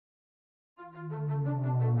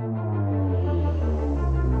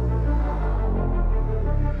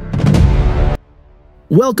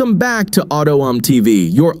Welcome back to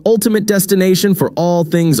TV, your ultimate destination for all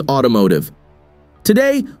things automotive.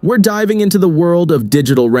 Today, we're diving into the world of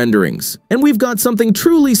digital renderings, and we've got something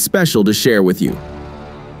truly special to share with you.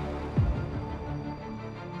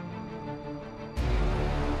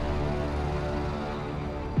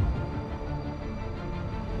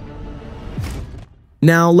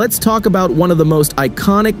 Now, let's talk about one of the most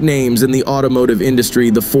iconic names in the automotive industry,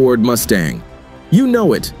 the Ford Mustang. You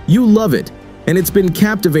know it, you love it, and it's been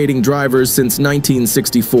captivating drivers since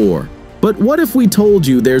 1964. But what if we told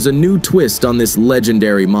you there's a new twist on this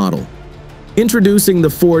legendary model? Introducing the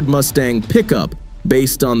Ford Mustang Pickup,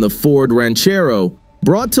 based on the Ford Ranchero,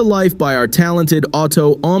 brought to life by our talented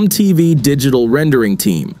automotive digital rendering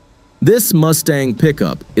team. This Mustang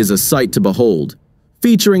Pickup is a sight to behold,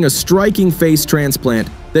 featuring a striking face transplant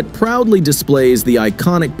that proudly displays the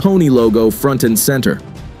iconic pony logo front and center.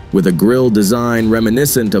 With a grille design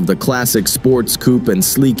reminiscent of the classic sports coupe and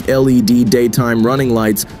sleek LED daytime running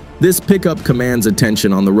lights, this pickup commands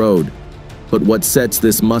attention on the road. But what sets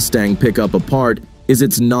this Mustang pickup apart is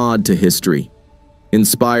its nod to history.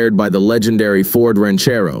 Inspired by the legendary Ford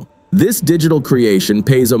Ranchero, this digital creation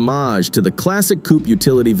pays homage to the classic coupe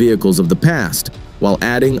utility vehicles of the past, while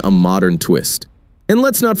adding a modern twist. And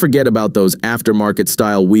let's not forget about those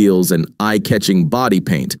aftermarket-style wheels and eye-catching body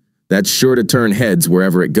paint. That's sure to turn heads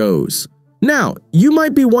wherever it goes. Now, you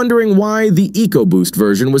might be wondering why the EcoBoost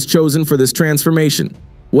version was chosen for this transformation.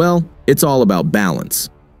 Well, it's all about balance.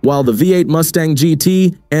 While the V8 Mustang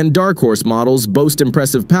GT and Dark Horse models boast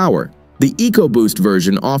impressive power, the EcoBoost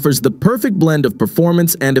version offers the perfect blend of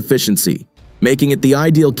performance and efficiency, making it the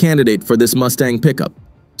ideal candidate for this Mustang pickup.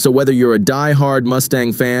 So whether you're a die-hard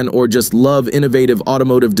Mustang fan or just love innovative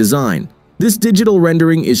automotive design, this digital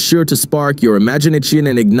rendering is sure to spark your imagination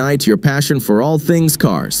and ignite your passion for all things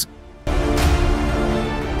cars.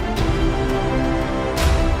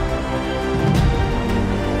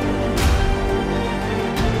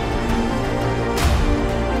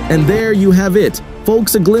 And there you have it,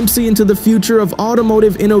 folks, a glimpse into the future of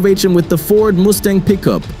automotive innovation with the Ford Mustang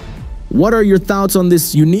Pickup. What are your thoughts on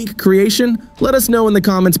this unique creation? Let us know in the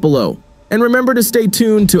comments below. And remember to stay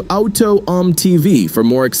tuned to TV for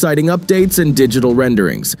more exciting updates and digital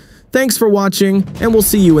renderings. Thanks for watching, and we'll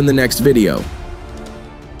see you in the next video.